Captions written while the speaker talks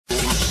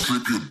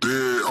slip, you're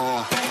dead.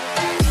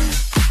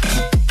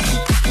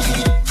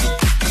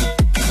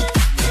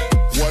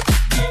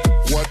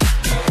 What?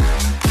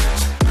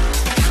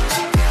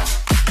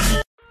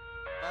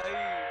 भाई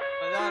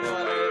मजा आने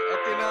वाला है।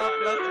 Athena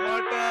plus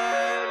mortal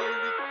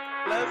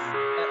plus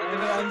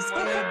I'm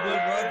scared,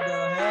 dude. What the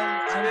hell?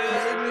 I'm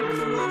playing with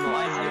two of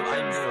my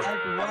items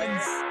at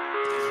once.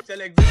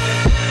 चल exit।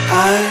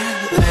 I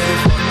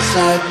live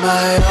inside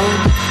my own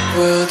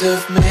world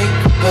of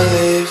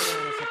make-believe.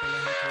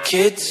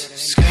 Kids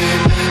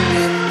screaming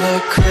in the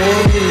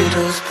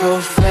cradles,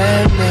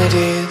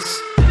 profanities.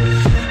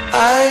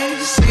 I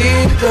see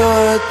the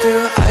world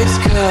through ice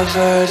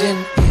covered in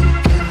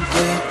ink and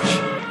bleach.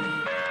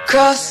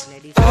 Cross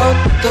out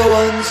the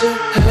ones who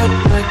heard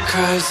my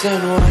cries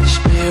and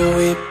watched me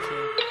weep.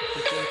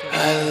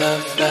 I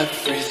love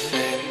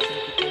everything.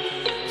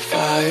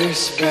 Fire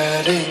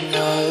spreading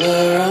all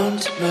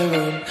around my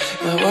room.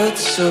 My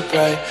world's so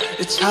bright,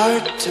 it's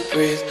hard to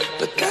breathe,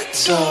 but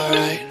that's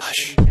alright.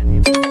 Hush.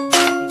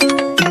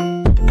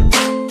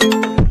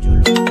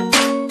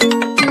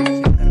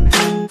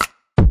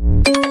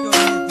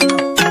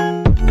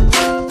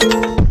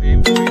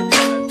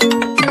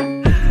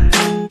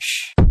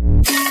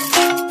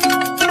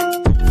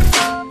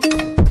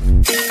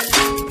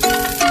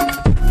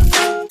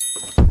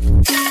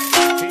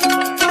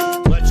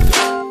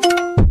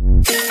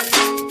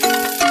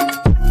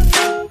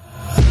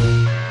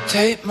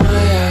 Take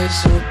my eyes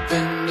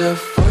open to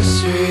force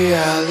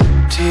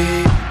reality.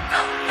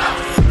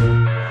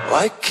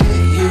 Why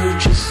can't you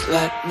just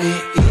let me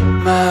eat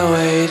my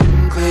weight in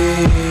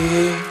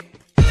glee?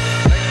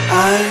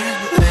 I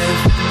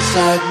live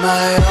inside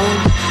my own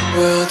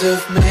world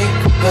of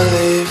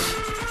make-believe.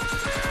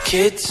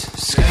 Kids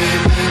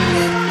screaming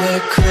in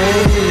their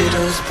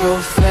cradles,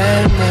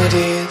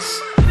 profanities.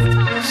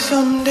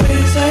 Some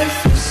days I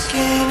feel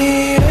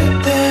skinnier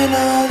than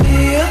all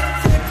the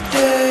other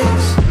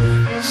days.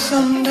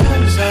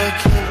 Sometimes I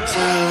can't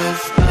tell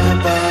if my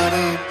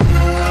body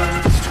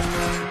belongs to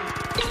me.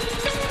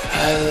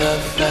 I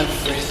love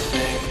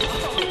everything.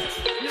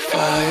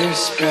 Fire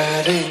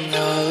spreading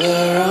all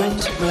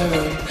around my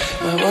room.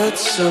 My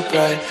world's so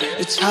bright,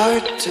 it's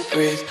hard to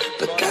breathe,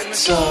 but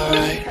that's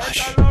alright.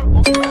 Hush.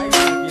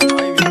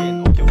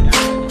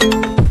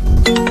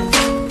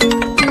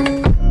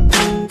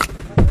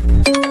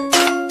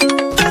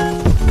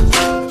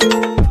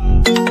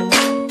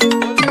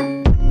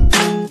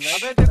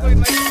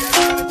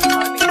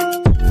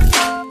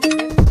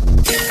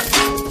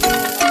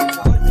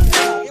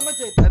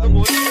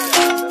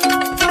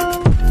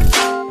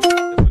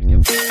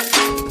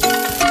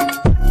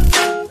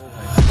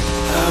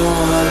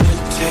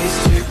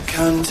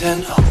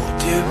 Content, hold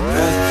your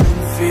breath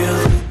and feel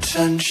the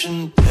tension.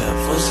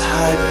 Devils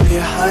hide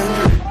behind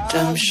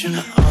redemption.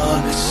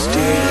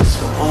 Honesty is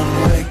a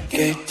one-way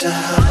gate to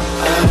hell.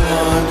 I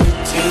wanna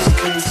taste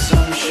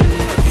consumption.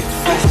 Breathe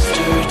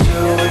faster to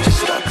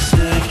waste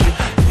oxygen.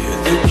 Hear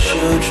the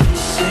children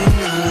sing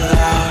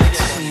aloud.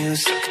 It's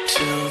music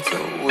till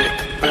the wick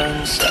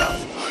burns out.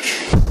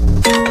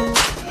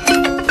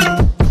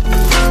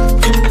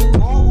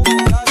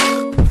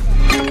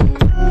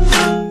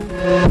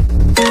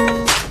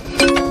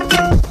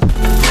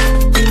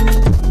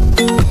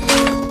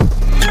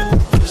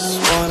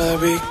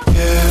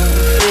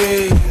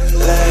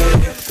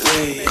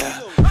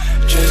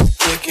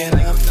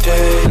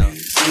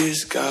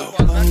 Got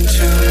one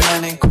too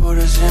many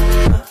quarters in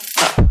my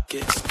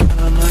pockets.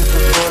 Counting like the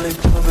poorly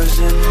covers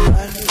in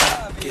my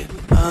pocket.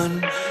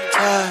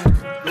 Untied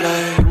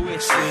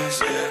laces,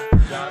 yeah.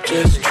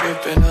 Just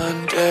tripping on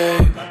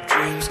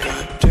daydreams.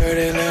 Got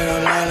dirty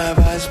little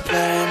lullabies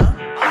playing on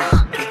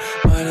repeat.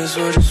 Might as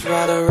well just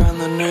ride around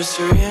the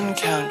nursery and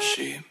count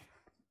sheep.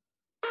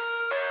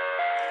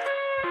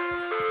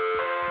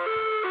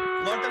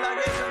 Mortal आ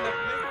गया इधर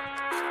left में।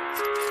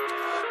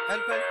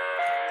 Help help।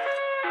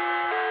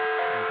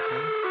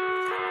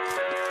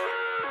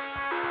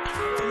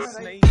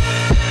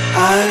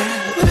 I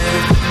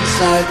live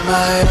inside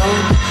my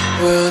own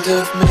world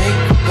of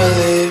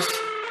make-believe.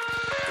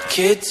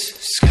 Kids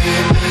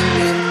screaming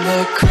in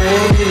the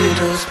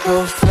cradles,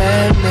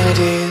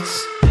 profanities.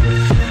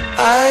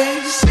 I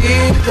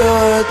see the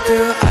world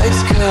through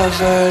ice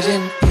covered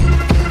in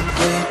ink and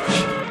bleach.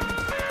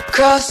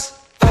 Cross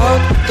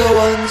out the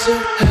ones who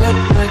heard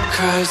my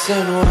cries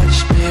and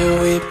watched me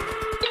weep.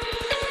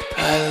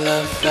 I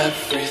love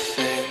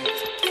everything.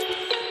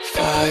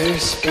 Fire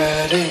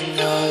spreading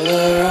all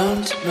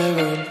around my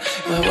room.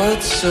 My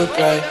world's so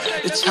bright,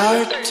 it's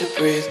hard to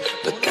breathe,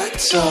 but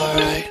that's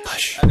alright.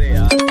 Hush.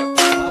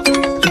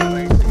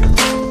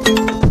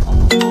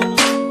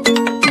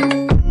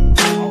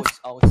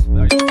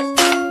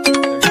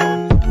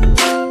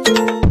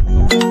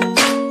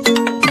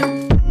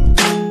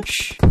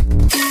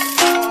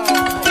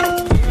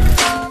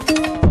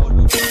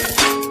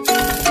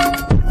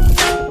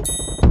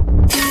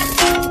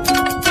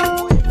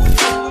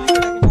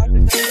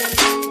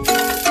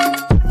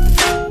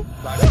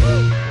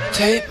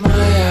 Take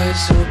my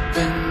eyes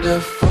open to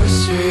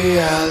force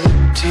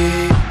reality.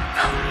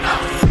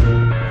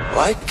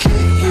 Why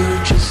can't you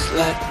just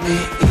let let me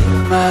eat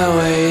my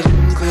weight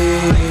in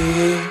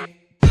glee.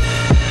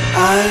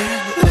 I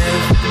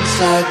live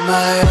inside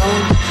my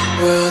own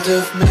world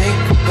of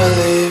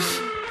make-believe.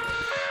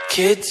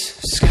 Kids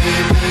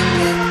screaming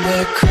in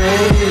their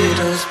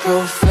cradles,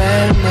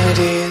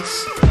 profanities.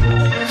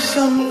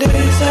 Some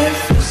days I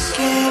feel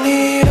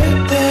skinnier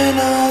than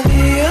all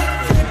the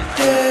other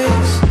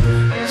days.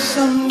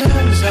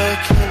 Sometimes I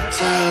can't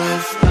tell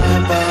if my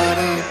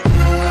body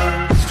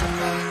belongs to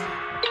me.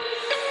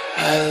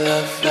 I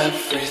love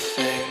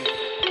everything.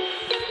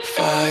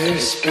 Fire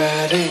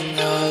spreading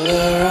all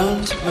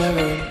around my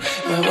room.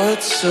 My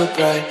world's so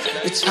bright,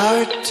 it's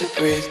hard to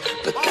breathe,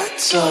 but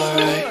that's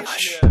alright.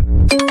 Hush.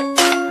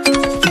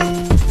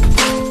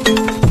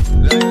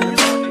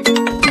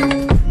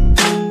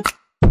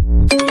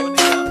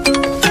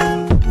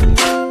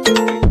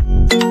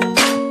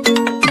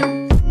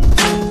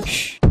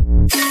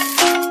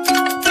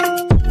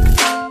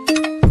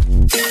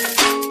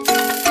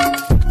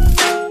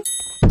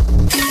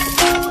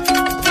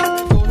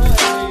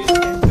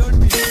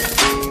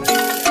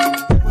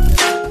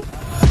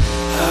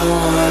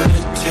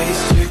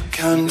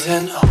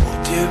 Content,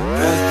 hold your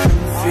breath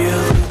and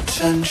feel the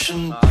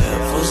tension.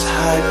 Devils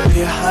hide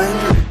behind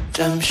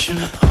redemption.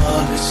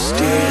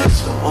 Honesty is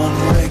a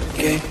one-way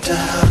gate to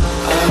hell.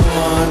 I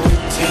wanna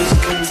taste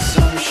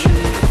consumption.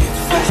 Eat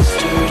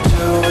faster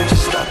to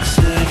waste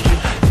oxygen.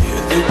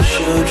 Hear the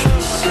children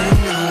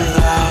sing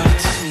aloud.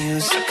 It's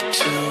music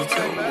till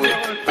the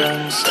wick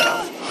burns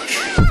out.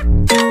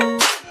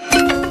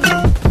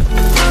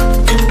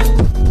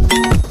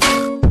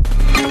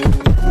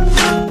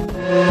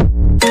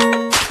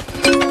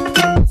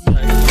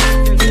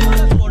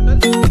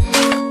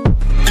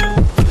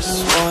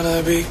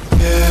 Be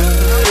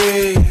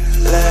carefree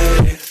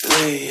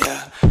lately,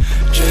 yeah.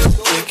 Just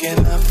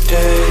picking up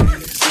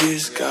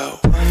daisies.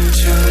 Got 1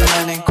 too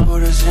many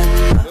quarters in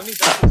my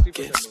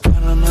pocket.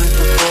 Counting like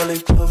the 40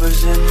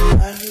 clovers in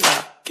my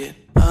locket.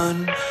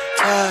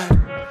 Untied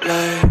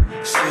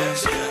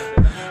laces, yeah.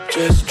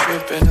 Just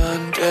tripping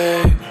on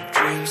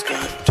daydreams.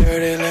 Got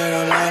dirty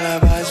little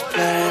lullabies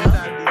playing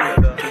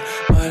on repeat.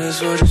 Might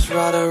as well just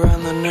ride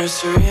around the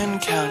nursery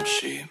and count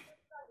sheep.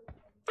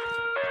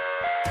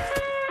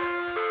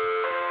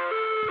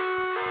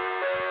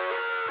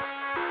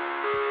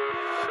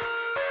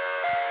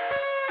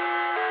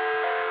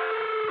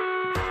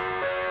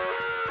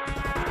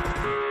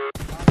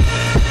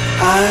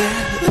 I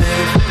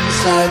live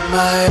inside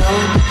my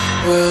own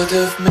world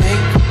of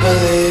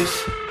make-believe.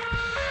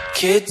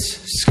 Kids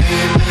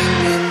screaming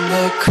in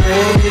their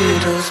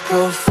cradles,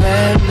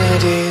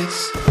 profanities.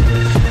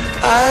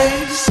 I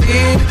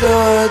see the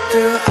world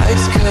through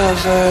ice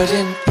covered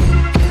in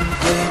ink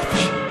and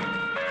bleach.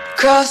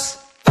 Cross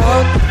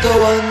out the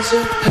ones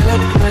who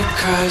heard my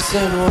cries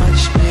and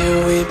watched me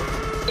weep.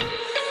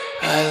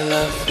 I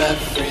love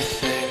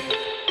everything.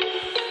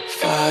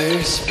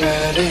 Fire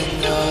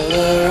spreading all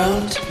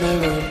around my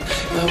room.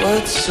 My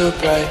world's so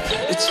bright,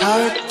 it's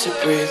hard to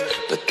breathe,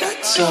 but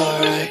that's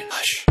alright.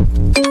 Hush.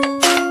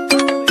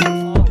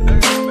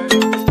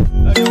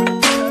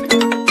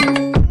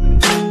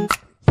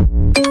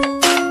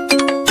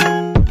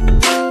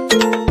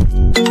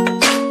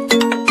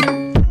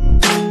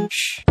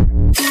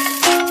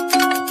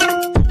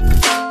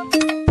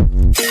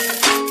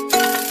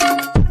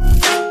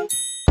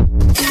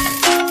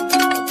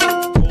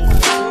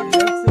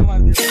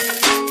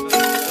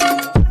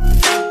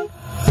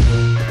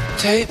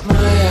 Take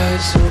my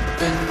eyes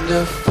open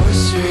to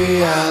force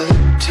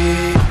reality.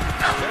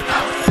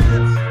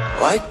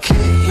 Why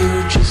can't you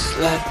just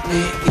let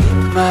me eat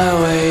my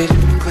weight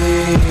in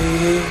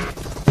glee?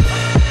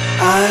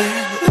 I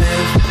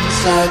live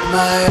inside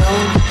my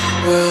own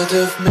world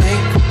of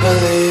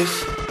make-believe.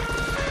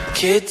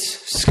 Kids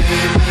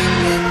screaming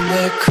in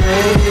their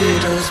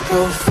cradles,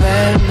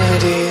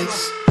 profanities.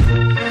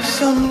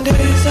 Some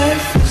days I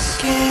feel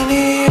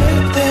skinnier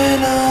than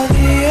all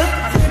the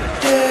other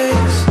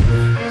days.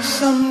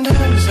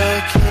 Sometimes I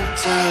can't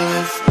tell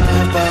if my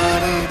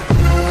body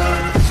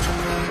belongs to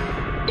me.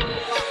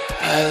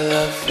 I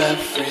love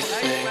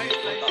everything.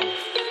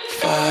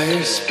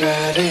 Fire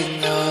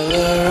spreading all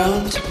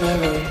around my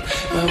room.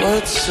 My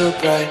world's so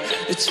bright,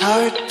 it's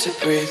hard to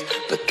breathe,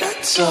 but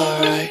that's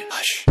alright.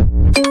 Hush.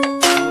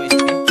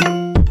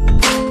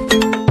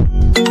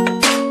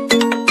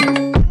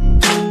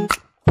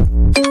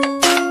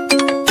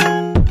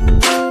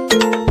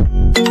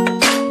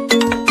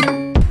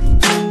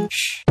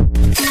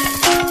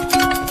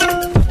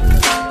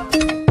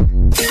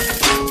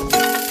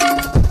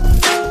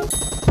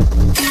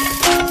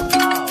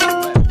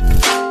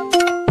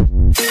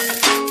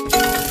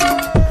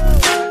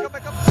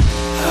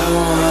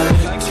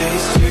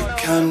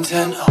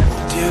 Content,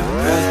 hold your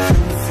breath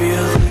and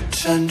feel the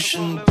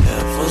tension.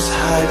 Devils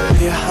hide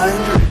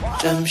behind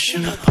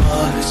redemption.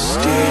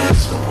 Honesty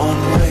is a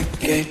one-way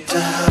gate to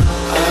hell.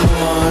 I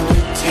wanna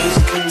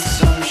taste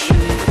consumption.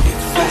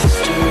 Eat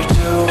faster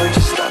to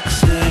waste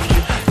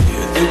oxygen.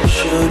 Hear the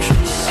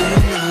children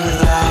sing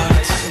aloud.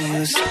 It's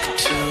music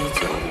till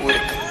the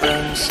wick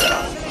burns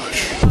out.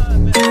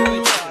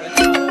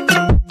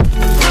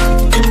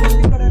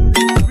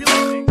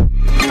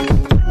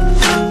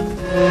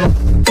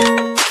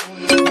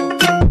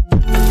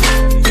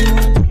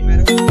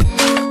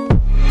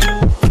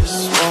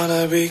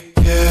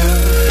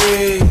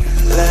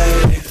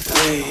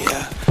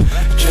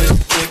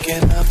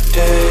 picking up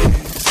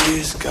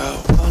daisies.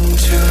 Got one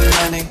too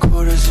many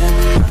quarters in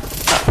my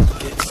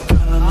pocket.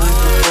 Counting like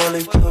the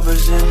four-leaf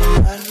clovers in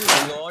my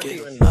pocket.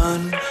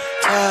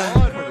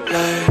 Untied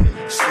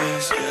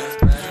laces,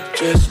 yeah.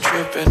 Just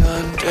tripping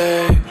on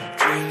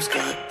daydreams.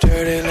 Got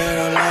dirty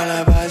little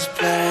lullabies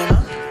playing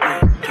on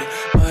repeat.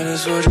 Might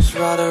as well just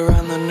ride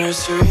around the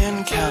nursery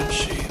and count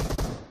sheep.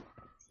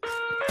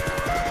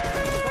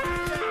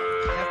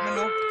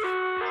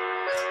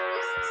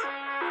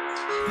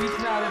 बीच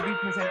में आ रहे, बीच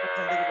में centre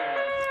चलते की तरह।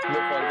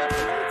 Look for that.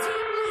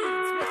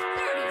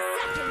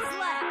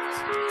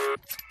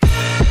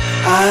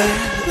 I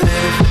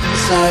live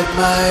inside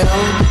my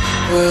own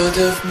world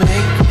of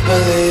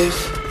make-believe.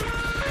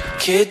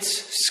 Kids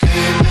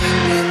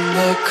screaming in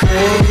the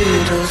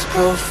cradles,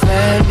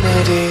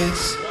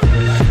 profanities.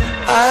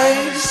 I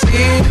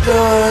see the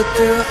world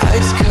through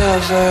ice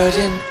covered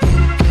in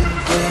ink and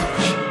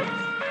bleach.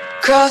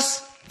 Cross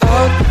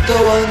out the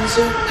ones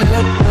who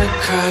heard my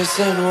cries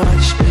and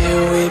watched me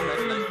weep.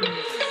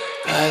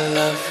 I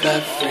love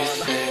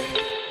everything.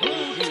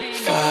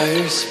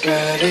 Fire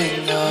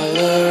spreading all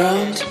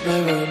around my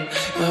room.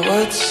 My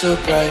world's so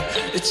bright,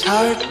 it's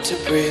hard to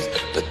breathe,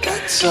 but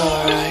that's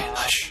alright.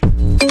 Hush.